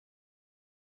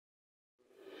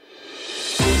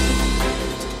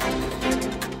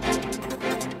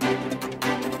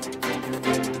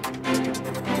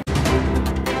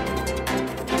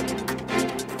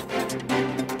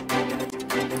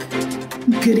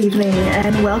Good evening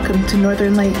and welcome to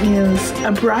Northern Light News,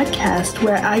 a broadcast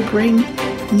where I bring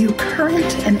you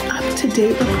current and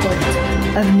up-to-date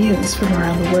reports of news from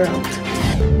around the world.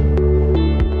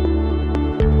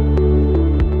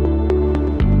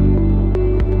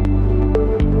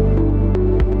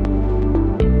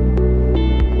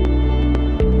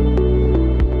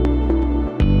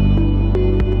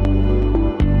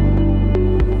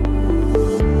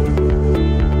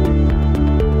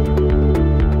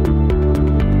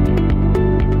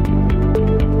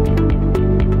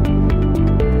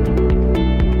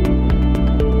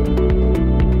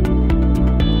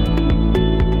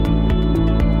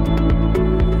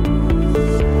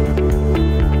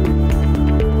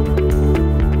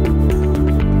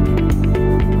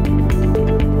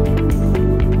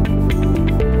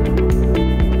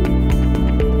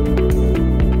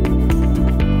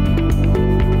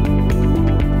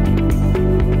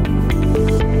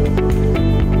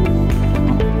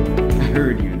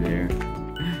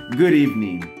 Good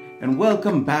evening, and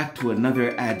welcome back to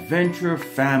another Adventure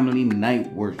Family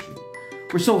Night Worship.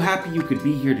 We're so happy you could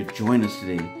be here to join us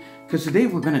today, because today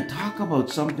we're going to talk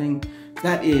about something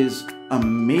that is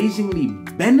amazingly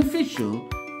beneficial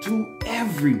to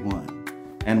everyone.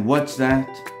 And what's that?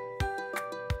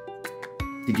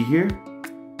 Did you hear?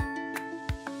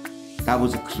 That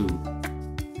was a clue.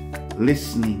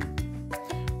 Listening.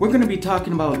 We're going to be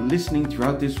talking about listening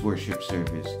throughout this worship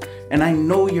service. And I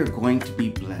know you're going to be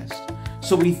blessed.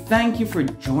 So we thank you for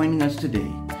joining us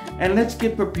today. And let's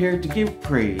get prepared to give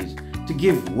praise, to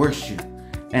give worship.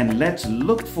 And let's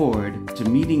look forward to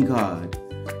meeting God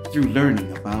through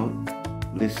learning about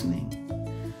listening.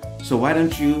 So why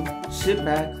don't you sit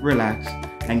back, relax,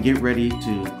 and get ready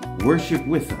to worship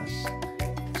with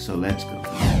us. So let's go.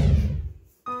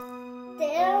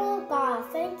 Dear God,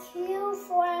 thank you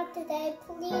for today.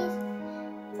 Please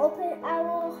open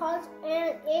our hearts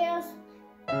and ears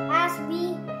as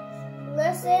we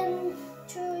listen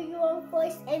to your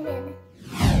voice. Amen.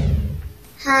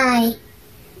 Hi,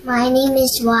 my name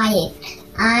is Wyatt.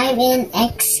 I'm in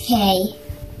XK.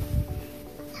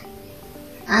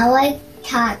 I like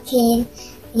talking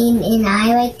and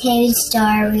I like telling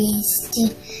stories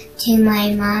to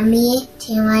my mommy,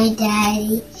 to my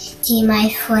daddy, to my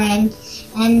friend,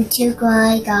 and to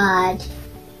God.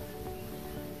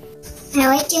 I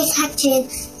like to talk to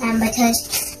them because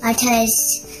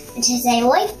I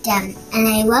like them and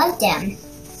I love them.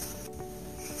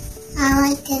 I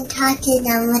like to talk to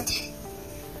them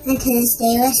because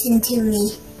they listen to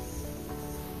me.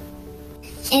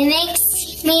 It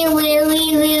makes me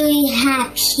really, really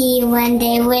happy when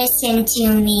they listen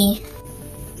to me.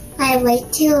 I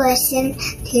like to listen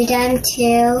to them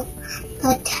too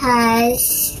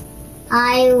because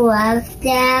I love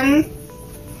them.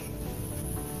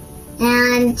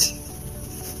 And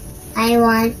I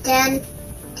want them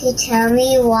to tell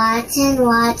me lots and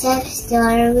lots of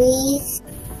stories.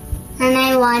 And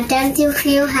I want them to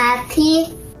feel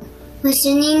happy.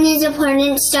 Listening is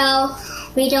important so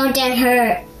we don't get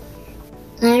hurt.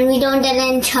 And we don't get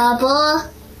in trouble.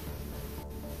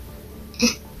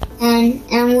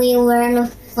 And we learn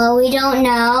what we don't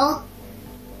know.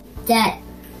 That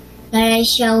I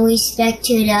show respect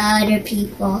to the other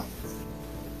people.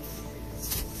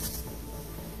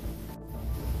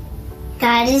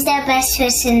 God is the best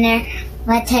listener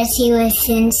because He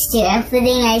listens to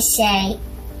everything I say.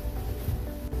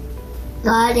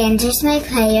 God answers my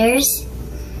prayers,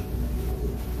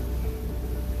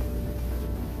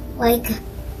 like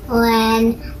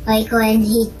when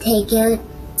He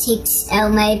takes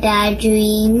out my bad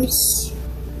dreams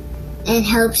and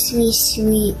helps me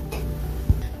sleep.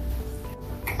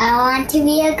 I want to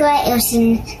be a great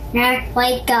listener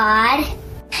like God.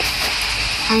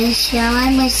 I show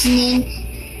I'm listening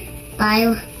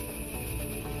by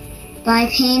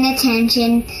paying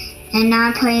attention and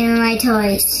not playing with my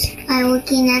toys. By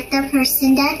looking at the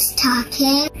person that's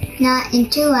talking, not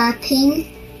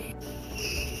interrupting.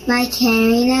 By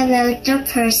caring about the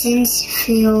person's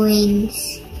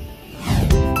feelings.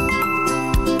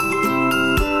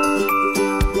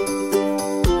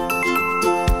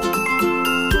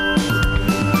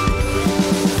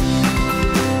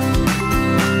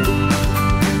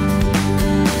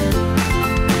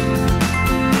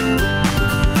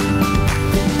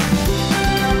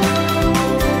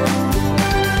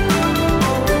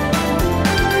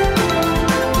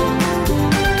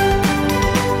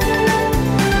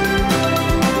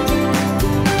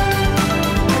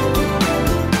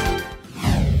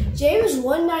 James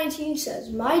 1:19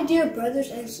 says, "My dear brothers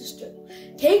and sisters,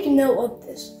 take note of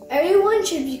this. Everyone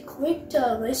should be quick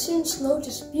to listen, slow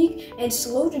to speak, and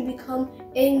slow to become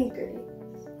angry."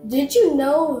 Did you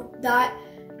know that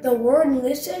the word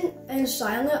listen and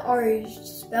silent are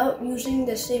spelled using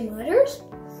the same letters?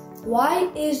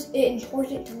 Why is it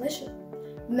important to listen?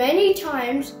 Many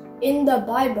times in the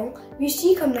Bible, we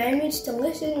see commandments to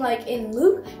listen, like in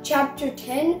Luke chapter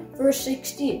 10, verse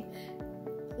 16.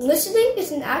 Listening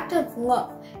is an act of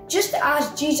love, just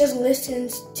as Jesus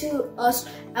listens to us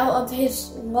out of his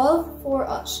love for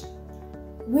us.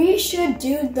 We should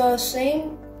do the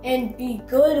same and be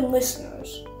good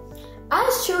listeners.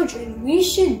 As children, we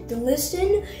should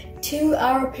listen to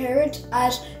our parents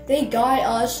as they guide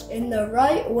us in the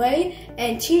right way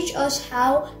and teach us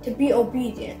how to be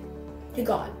obedient to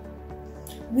God.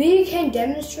 We can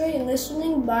demonstrate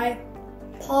listening by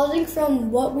pausing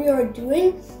from what we are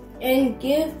doing and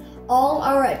give all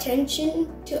our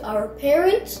attention to our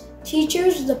parents,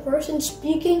 teachers, the person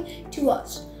speaking to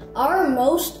us, or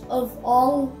most of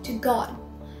all to God.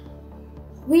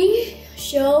 We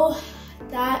show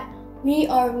that we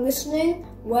are listening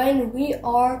when we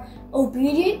are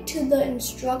obedient to the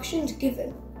instructions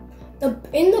given.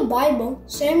 In the Bible,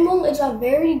 Samuel is a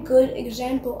very good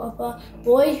example of a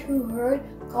boy who heard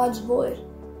God's voice,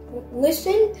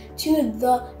 listened to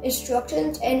the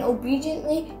instructions, and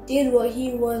obediently did what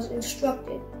he was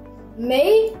instructed.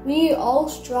 May we all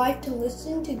strive to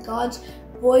listen to God's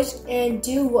voice and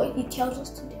do what he tells us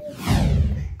to do.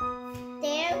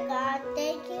 Dear God,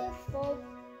 thank you for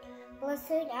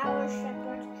blessing our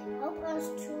shepherds. Help us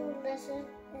to listen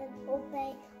and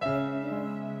obey when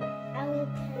you, our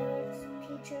parents,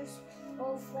 teachers,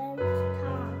 or friends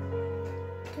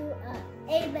talk to us.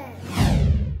 Amen.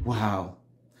 Wow,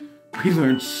 we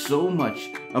learned so much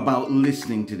about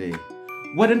listening today.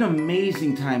 What an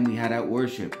amazing time we had at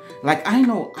worship. Like, I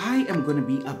know I am going to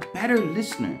be a better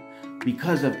listener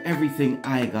because of everything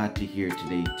I got to hear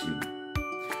today too.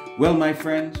 Well, my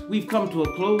friends, we've come to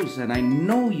a close, and I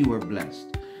know you are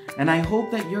blessed. And I hope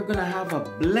that you're going to have a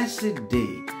blessed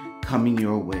day coming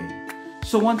your way.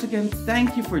 So once again,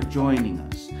 thank you for joining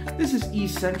us. This is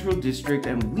East Central District,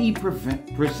 and we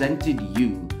presented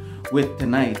you with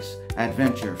tonight's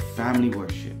Adventure Family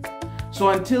Worship. So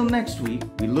until next week,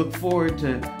 we look forward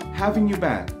to having you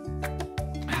back.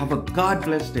 Have a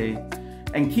God-blessed day,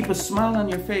 and keep a smile on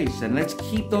your face, and let's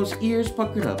keep those ears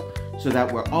puckered up so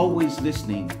that we're always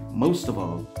listening, most of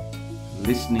all,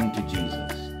 listening to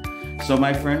Jesus. So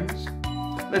my friends,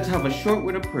 let's have a short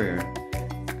word of prayer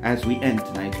as we end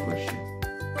tonight's worship.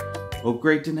 Oh,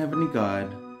 great and heavenly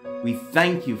God, we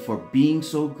thank you for being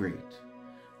so great.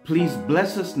 Please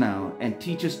bless us now and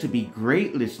teach us to be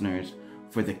great listeners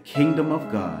for the kingdom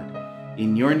of God.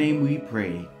 In your name we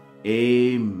pray.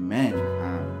 Amen.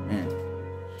 Amen.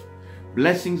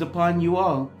 Blessings upon you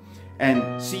all,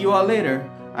 and see you all later.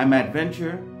 I'm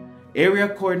Adventure Area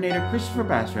Coordinator Christopher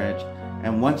Bassraj,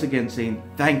 and once again saying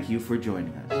thank you for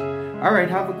joining us. All right,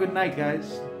 have a good night,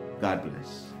 guys. God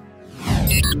bless.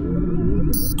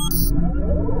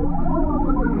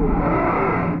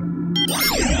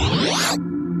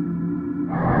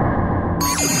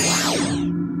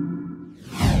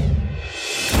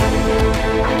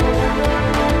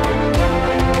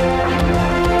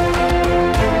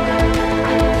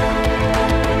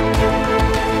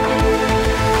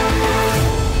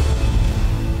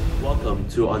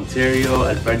 To Ontario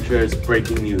Adventures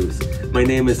Breaking News. My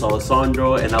name is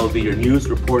Alessandro, and I will be your news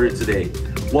reporter today.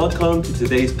 Welcome to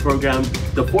today's program.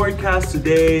 The forecast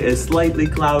today is slightly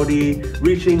cloudy,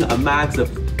 reaching a max of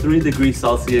 3 degrees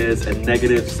Celsius and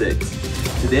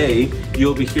 -6. Today,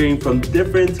 you'll be hearing from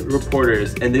different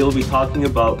reporters, and they will be talking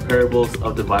about parables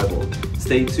of the Bible.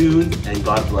 Stay tuned, and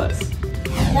God bless.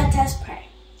 Let us pray.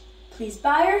 Please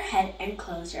bow your head and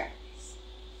close your eyes.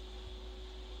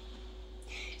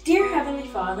 Dear Heavenly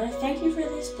Father, thank you for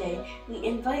this day. We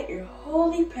invite your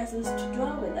holy presence to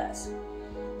dwell with us.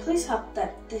 Please help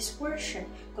that this worship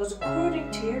goes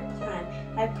according to your plan.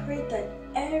 I pray that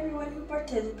everyone who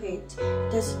participates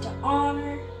does it to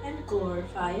honor and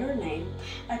glorify your name.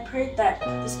 I pray that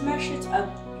this message of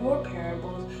your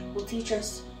parables will teach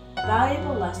us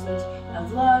valuable lessons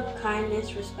of love,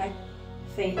 kindness, respect,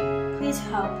 faith. Please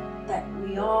help that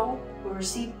we all will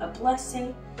receive a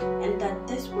blessing, and that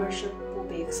this worship will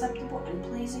be acceptable and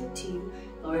pleasing to you,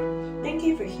 Lord. Thank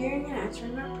you for hearing and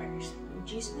answering our prayers. In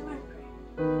Jesus' name I pray.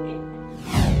 Amen.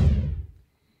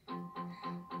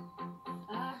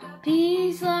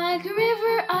 Peace like a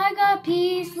river, I got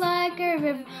peace like a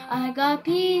river. I got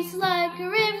peace like a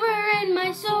river in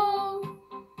my soul.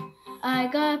 I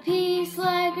got peace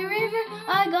like a river,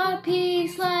 I got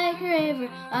peace like a river.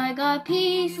 I got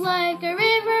peace like a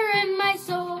river in my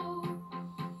soul.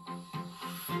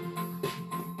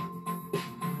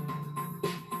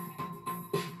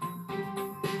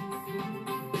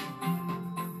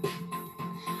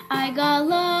 I got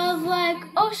love like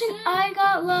ocean, I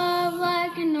got love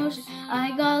like an ocean,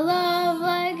 I got love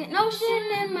like an ocean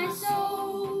in my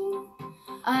soul.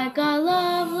 I got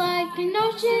love like an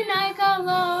ocean, I got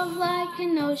love like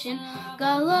an ocean,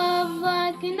 got love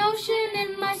like an ocean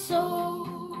in my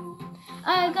soul.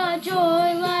 I got joy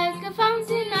like a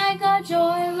fountain, I got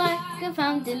joy like a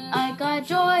fountain, I got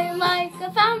joy like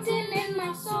a fountain in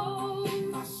my soul.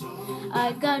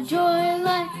 I got joy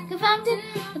like a fountain,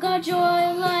 I got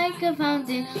joy like a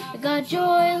fountain, I got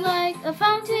joy like a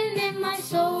fountain in my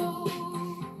soul.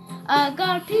 I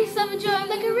got peace, love, and joy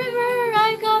like a river,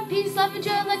 I got peace, love, and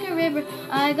joy like a river,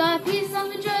 I got peace,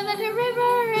 love, and joy like a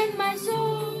river in my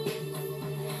soul.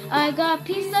 I got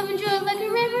peace, love, and joy like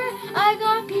a river, I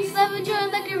got peace, love, and joy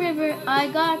like a river, I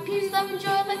got peace, love, and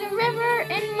joy like a river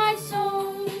in my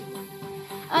soul.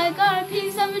 I got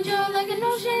peace, love, and joy like an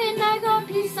ocean, I got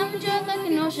peace, love, and joy like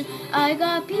an ocean, I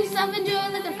got peace, love, and joy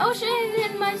like an ocean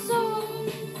in my soul.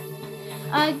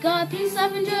 I got peace,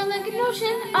 love, and joy like an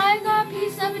ocean, I got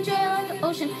peace, love, and joy like an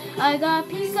ocean, I got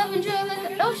peace, love, and joy like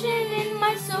an ocean in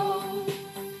my soul.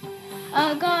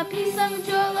 I got peace, love, and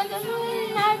joy like a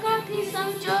fountain, I got peace,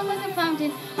 love, and joy like a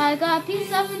fountain, I got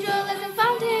peace, love, and joy like a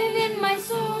fountain in my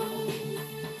soul.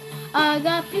 I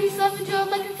got peace, love, and joy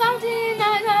like a fountain,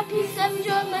 I got peace, love, and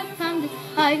joy like a fountain,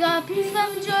 I got peace,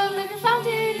 love, and joy like a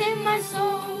fountain in my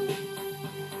soul.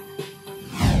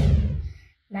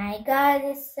 My God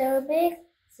is so big,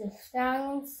 so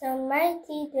strong and so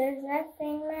mighty, there's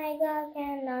nothing my God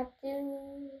cannot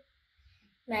do.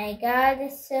 My God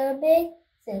is so big,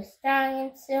 so strong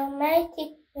and so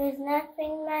mighty, there's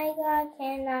nothing my God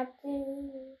cannot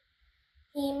do.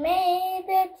 He made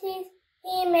the trees,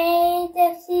 He made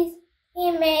the seas,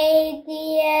 He made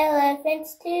the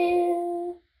elephants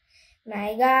too.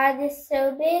 My God is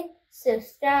so big, so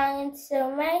strong and so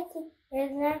mighty,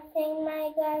 there's nothing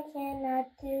my God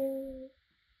cannot do.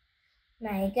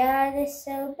 My God is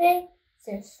so big,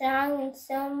 so strong and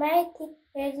so mighty,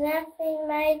 there's nothing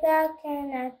my God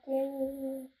cannot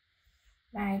do.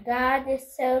 My God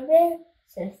is so big,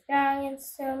 so strong and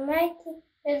so mighty,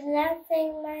 there's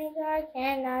nothing my God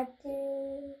cannot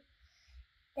do.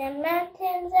 The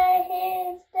mountains are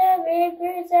His, the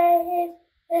rivers are His,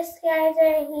 the skies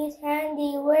are His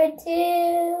handiwork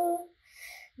too.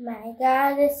 My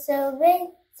God is so big,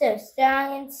 so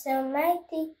strong and so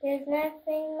mighty, there's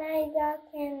nothing my God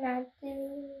cannot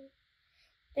do.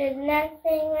 There's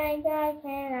nothing my God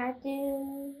cannot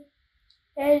do.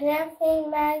 There's nothing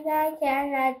my God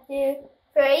cannot do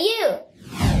for you.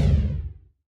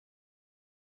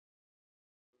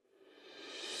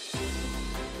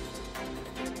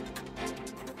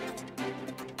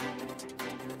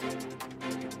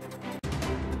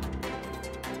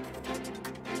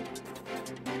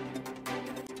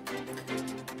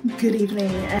 Good evening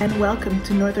and welcome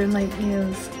to Northern Light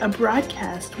News, a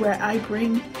broadcast where I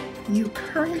bring you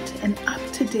current and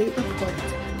up-to-date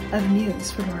reports of news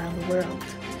from around the world.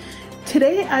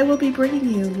 Today I will be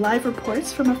bringing you live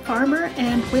reports from a farmer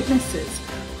and witnesses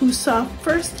who saw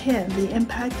firsthand the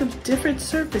impact of different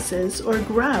surfaces or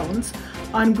grounds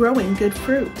on growing good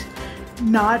fruit.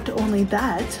 Not only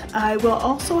that, I will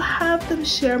also have them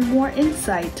share more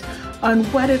insight on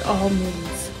what it all means.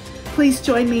 Please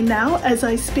join me now as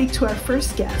I speak to our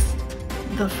first guest,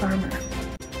 the farmer.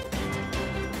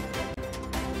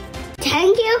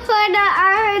 Thank you for the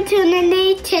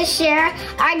opportunity to share.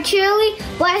 I truly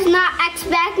was not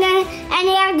expecting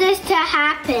any of this to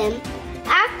happen.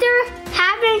 After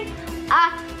having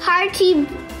a hearty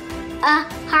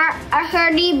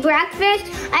breakfast,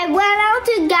 I went out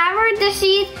to gather the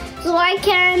seeds so I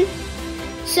can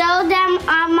sow them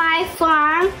on my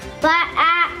farm, but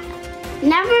I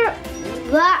never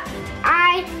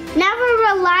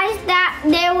realized that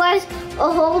there was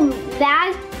a whole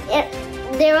bag.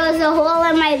 There was a hole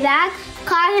in my bag,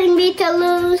 causing me to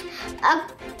lose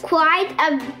quite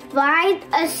a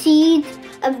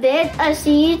bit of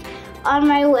seeds on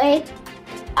my way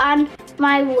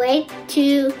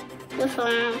to the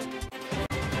farm.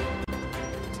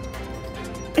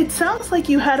 It sounds like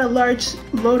you had a large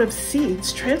load of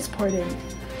seeds transporting.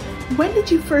 When did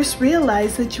you first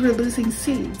realize that you were losing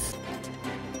seeds?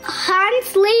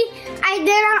 Honestly, I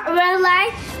didn't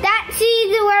realize that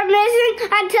seeds were missing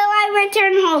until I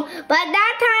returned home. But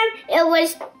that time, it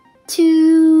was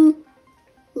too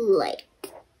late.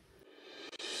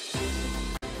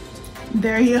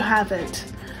 There you have it.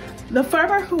 The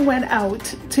farmer who went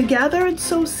out to gather and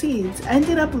sow seeds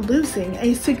ended up losing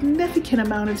a significant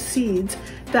amount of seeds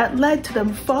that led to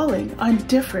them falling on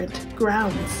different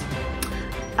grounds.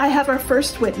 I have our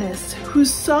first witness who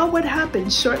saw what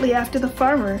happened shortly after the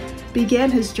farmer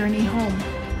began his journey home.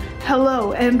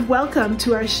 Hello and welcome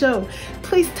to our show.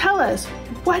 Please tell us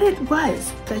what it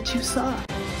was that you saw.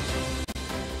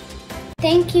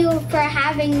 Thank you for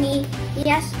having me.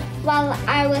 Yes, while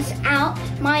I was out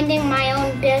minding my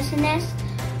own business,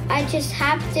 I just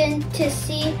happened to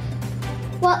see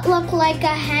what looked like a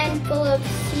handful of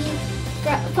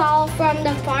seeds fall from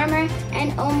the farmer,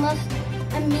 and almost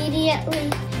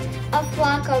immediately a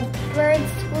flock of birds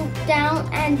swooped down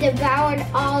and devoured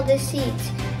all the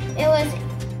seeds. It was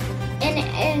an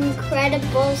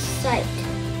incredible sight.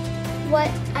 What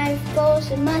I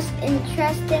found most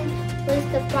interesting was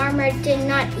the farmer did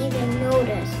not even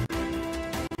notice.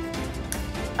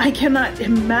 I cannot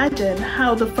imagine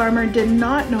how the farmer did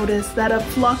not notice that a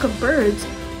flock of birds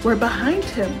were behind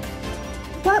him.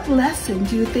 What lesson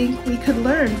do you think we could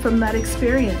learn from that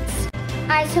experience?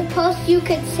 I suppose you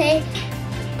could say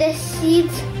the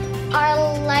seeds are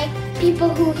like people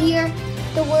who hear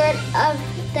the word of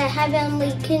the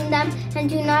heavenly kingdom and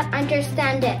do not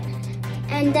understand it.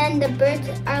 And then the birds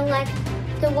are like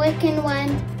the wicked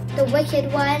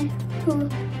one who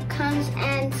comes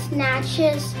and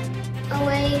snatches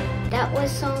away that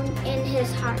was sown in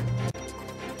his heart.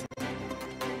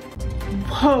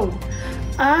 Whoa,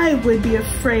 I would be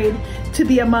afraid to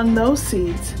be among those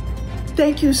seeds.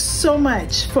 Thank you so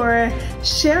much for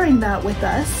sharing that with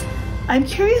us. I'm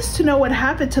curious to know what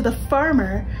happened to the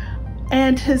farmer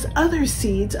and his other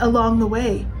seeds along the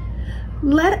way.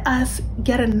 Let us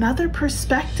get another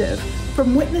perspective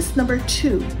from witness number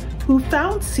 2, who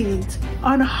found seeds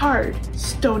on hard,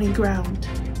 stony ground.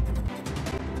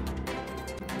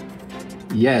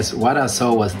 Yes, what I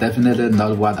saw was definitely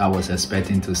not what I was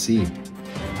expecting to see.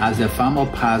 As the farmer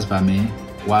passed by me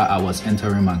while I was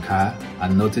entering my car, I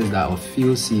noticed that a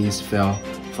few seeds fell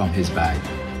from his bag.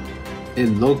 It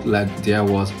looked like there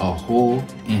was a hole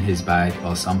in his bag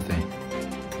or something.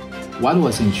 What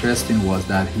was interesting was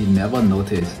that he never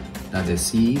noticed that the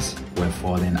seeds were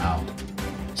falling out.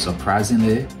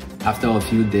 Surprisingly, after a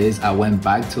few days, I went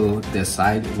back to the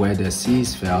site where the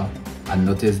seeds fell and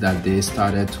noticed that they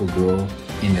started to grow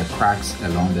in the cracks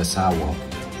along the sidewalk.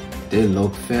 They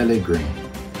looked fairly green.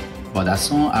 But as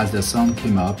soon as the sun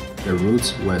came up, the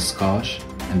roots were scorched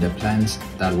and the plants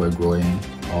that were growing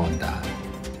all died.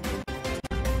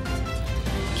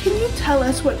 Can you tell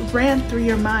us what ran through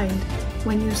your mind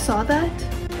when you saw that?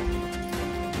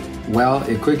 Well,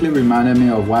 it quickly reminded me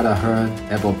of what I heard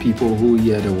about people who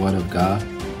hear the word of God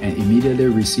and immediately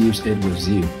receives it with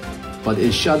zeal. But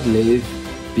it's short-lived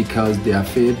because their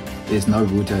faith is not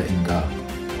rooted in God.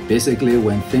 Basically,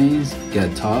 when things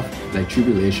get tough, like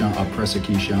tribulation or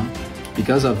persecution,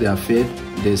 because of their faith,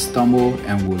 they stumble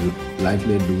and will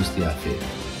likely lose their faith.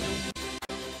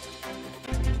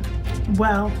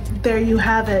 Well, there you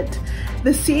have it.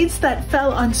 The seeds that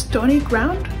fell on stony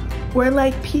ground were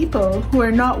like people who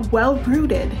are not well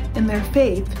rooted in their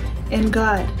faith in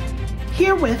God.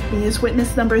 Here with me is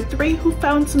witness number 3, who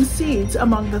found some seeds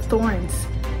among the thorns.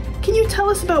 Can you tell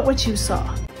us about what you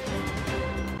saw?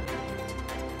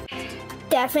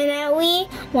 Definitely,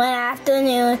 one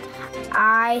afternoon,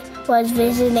 I was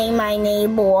visiting my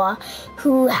neighbor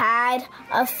who had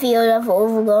a field of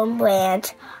overgrown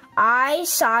plants. I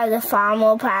saw the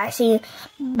farmer passing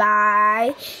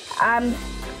by and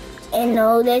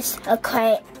noticed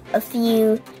a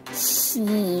few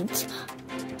seeds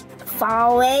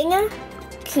falling,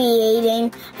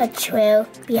 creating a trail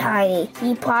behind it.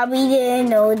 He probably didn't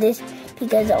notice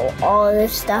because of all the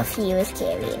stuff he was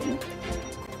carrying.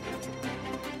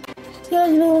 He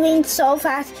was moving so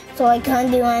fast, so I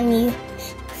couldn't do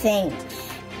anything.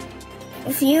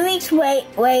 A few weeks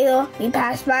later, we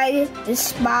passed by the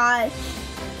spot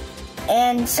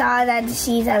and saw that the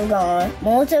seeds had gone.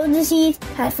 Most of the seeds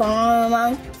had fallen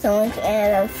among thorns,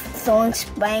 and the thorns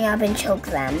sprang up and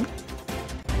choked them.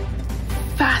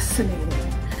 Fascinating.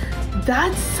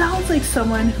 That sounds like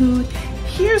someone who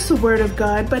hears the word of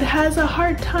God but has a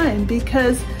hard time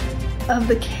because of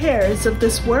the cares of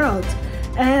this world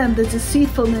and the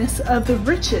deceitfulness of the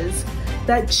riches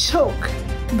that choke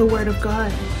the word of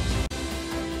God.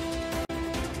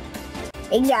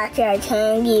 Exactly, I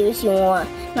couldn't give you more.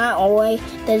 Not only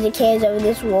does the cares of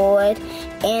this world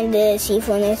and the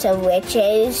deceitfulness of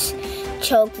riches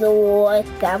choke the word,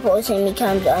 that person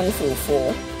becomes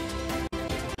unfruitful.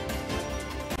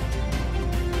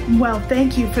 Well,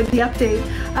 thank you for the update.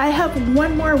 I have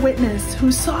one more witness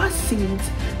who saw seeds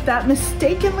that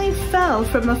mistakenly fell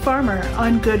from the farmer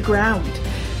on good ground.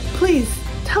 Please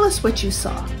tell us what you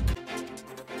saw.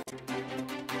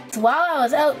 While I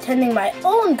was out tending my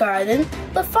own garden,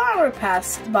 the farmer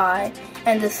passed by,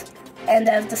 and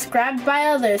as described by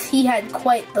others, he had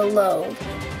quite the load.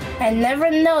 and never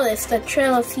noticed a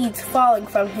trail of seeds falling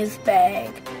from his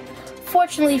bag.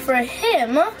 Fortunately for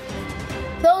him,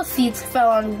 those seeds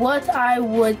fell on what I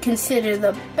would consider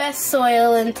the best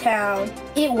soil in town.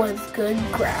 It was good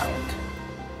ground.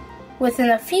 Within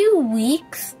a few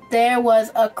weeks, there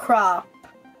was a crop.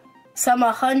 Some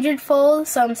 100-fold,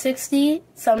 some 60,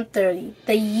 some 30.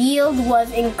 The yield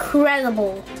was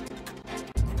incredible.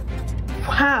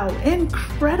 Wow,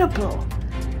 incredible!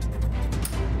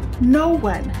 No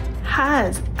one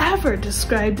has ever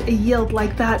described a yield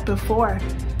like that before.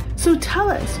 So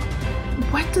tell us,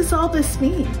 what does all this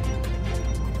mean?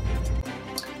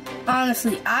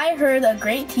 Honestly, I heard a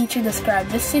great teacher describe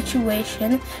this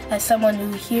situation as someone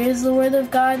who hears the word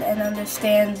of God and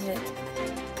understands it.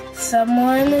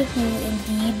 Someone who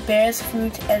indeed bears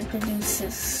fruit and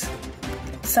produces.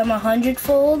 Some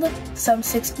 100-fold, some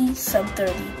 60, some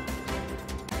 30.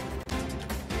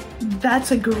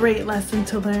 That's a great lesson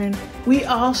to learn. We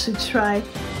all should try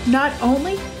not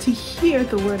only to hear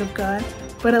the word of God,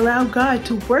 but allow God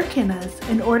to work in us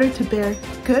in order to bear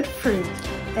good fruit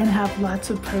and have lots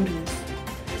of produce.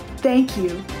 Thank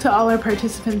you to all our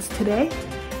participants today.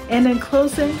 And in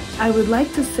closing, I would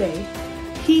like to say,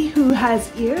 he who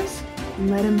has ears,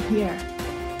 let him hear.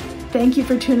 Thank you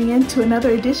for tuning in to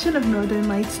another edition of Northern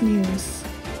Lights News.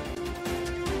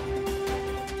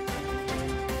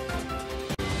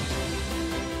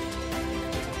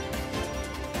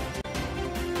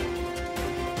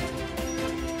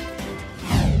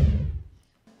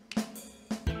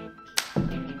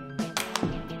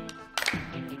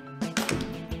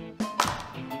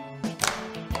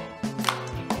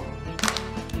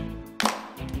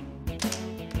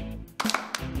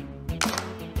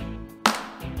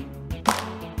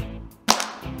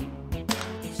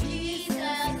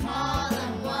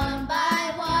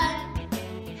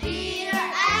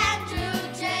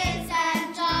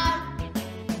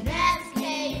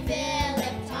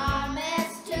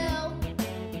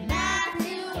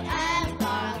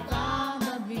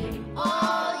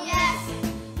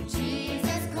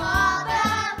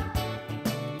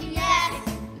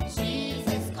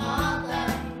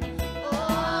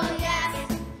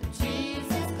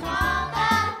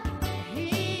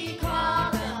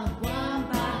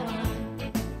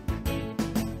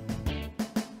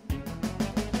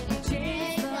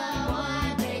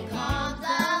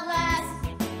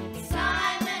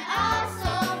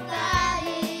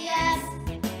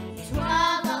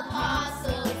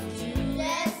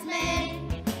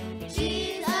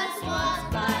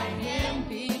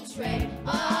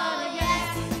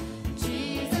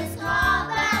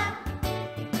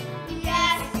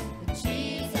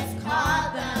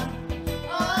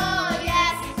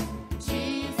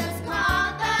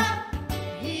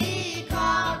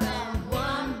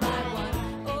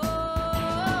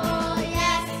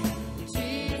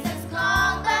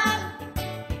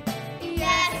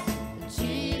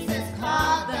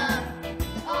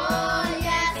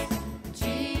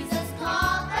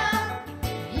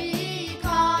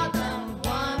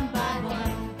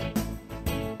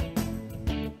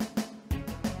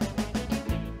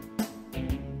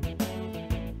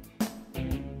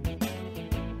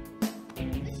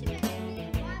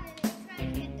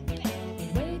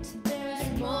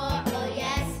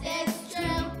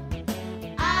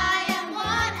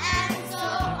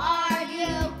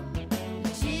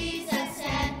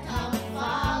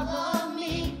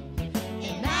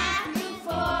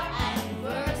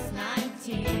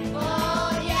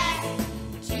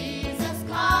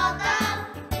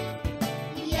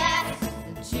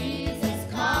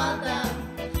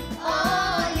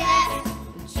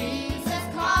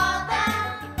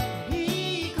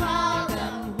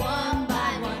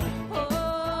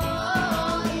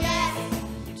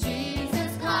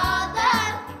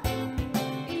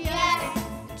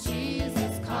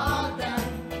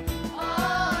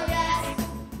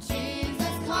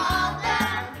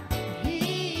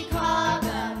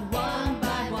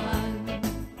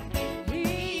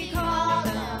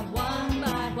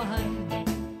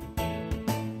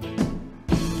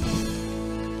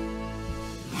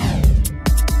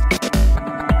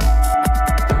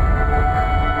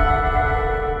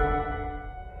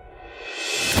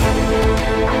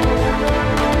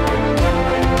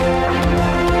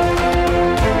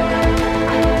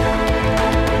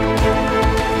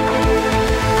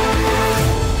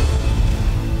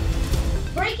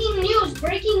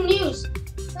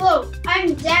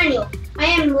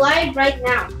 live right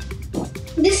now.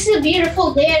 This is a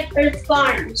beautiful day at Earth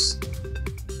Farms.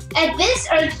 At this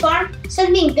Earth Farm,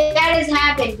 something bad has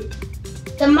happened.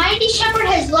 The mighty shepherd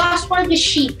has lost one of his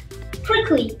sheep,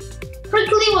 Prickly.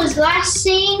 Prickly was last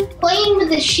seen playing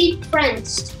with his sheep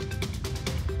friends.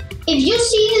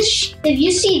 If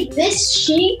you see this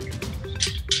sheep,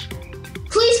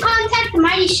 please contact the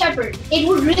mighty shepherd. It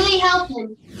would really help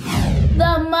him.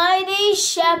 The mighty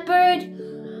shepherd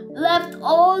left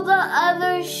all the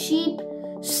other sheep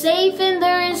safe in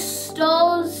their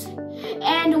stalls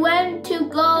and went to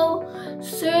go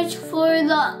search for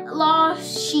the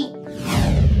lost sheep.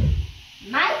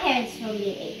 My parents told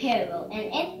me a parable,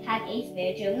 and it had a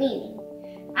spiritual meaning.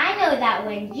 I know that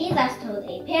when Jesus told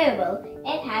a parable,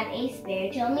 it had a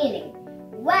spiritual meaning.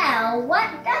 Well,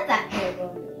 what does that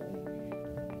parable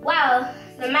mean? Well,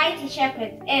 the mighty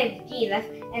shepherd is Jesus,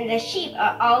 and the sheep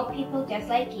are all people just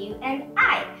like you and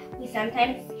I. We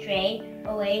sometimes stray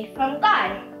away from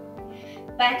God,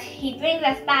 but He brings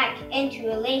us back into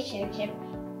relationship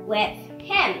with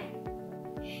Him.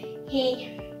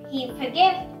 He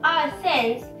forgives our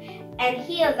sins and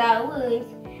heals our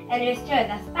wounds and restores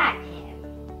us back to Him.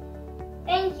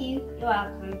 Thank you. You're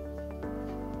welcome.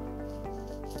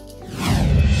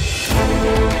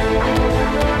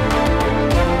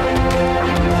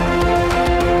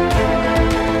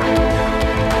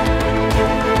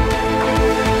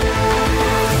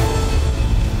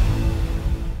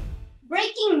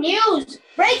 Breaking news!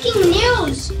 Breaking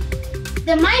news!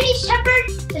 The mighty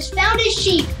shepherd has found his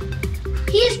sheep.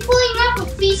 He is pulling up a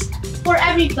feast for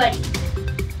everybody.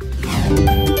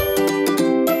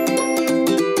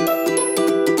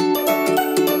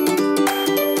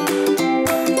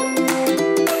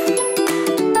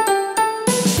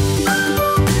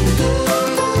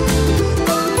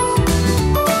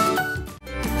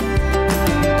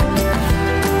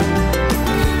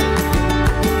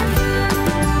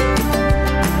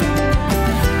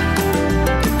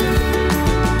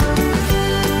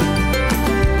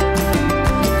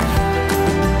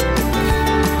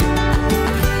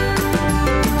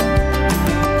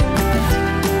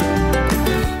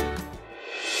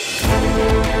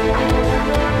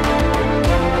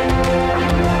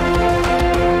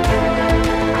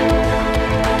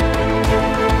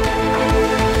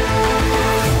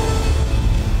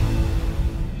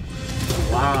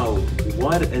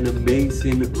 What an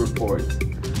amazing report.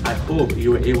 I hope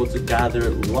you were able to gather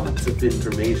lots of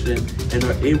information and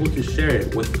are able to share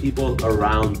it with people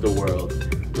around the world.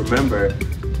 Remember,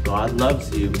 God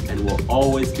loves you and will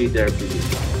always be there for you.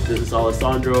 This is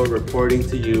Alessandro reporting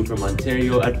to you from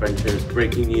Ontario Adventist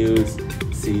Breaking News.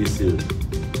 See you soon.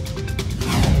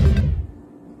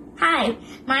 Hi,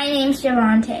 my name's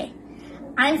Javante.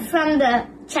 I'm from the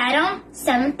Chatham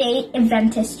Seventh-day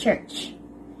Adventist Church,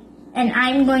 and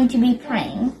I'm going to be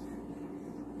praying.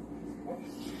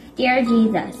 Dear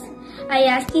Jesus, I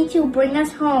ask you to bring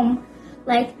us home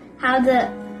like how the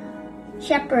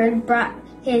shepherd brought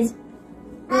his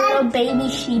little baby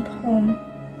sheep home.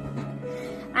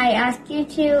 I ask you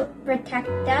to protect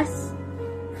us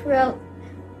throughout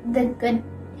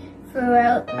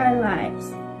our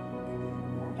lives.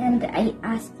 And I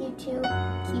ask you to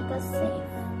keep us safe,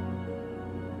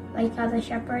 like how the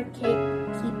shepherd keep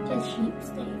his sheep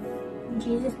safe. In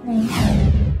Jesus' name.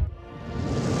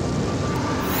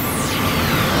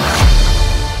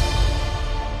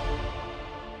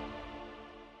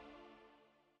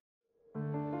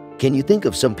 Can you think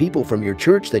of some people from your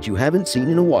church that you haven't seen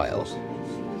in a while?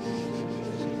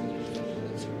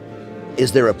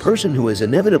 Is there a person who is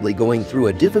inevitably going through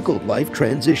a difficult life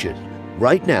transition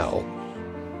right now?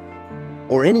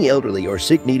 Or any elderly or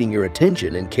sick needing your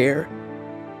attention and care?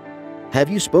 Have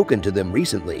you spoken to them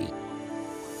recently?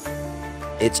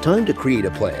 It's time to create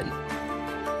a plan.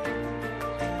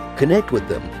 Connect with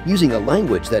them using a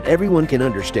language that everyone can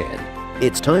understand.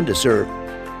 It's time to serve.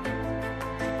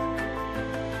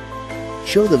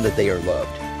 Show them that they are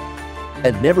loved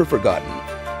and never forgotten.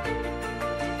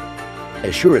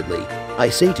 Assuredly, I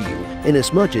say to you,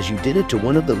 inasmuch as you did it to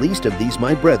one of the least of these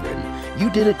my brethren, you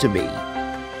did it to me.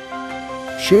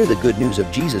 Share the good news of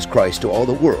Jesus Christ to all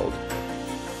the world.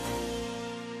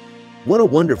 What a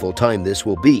wonderful time this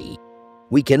will be.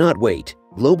 We cannot wait.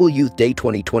 Global Youth Day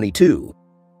 2022.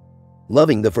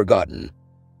 Loving the Forgotten.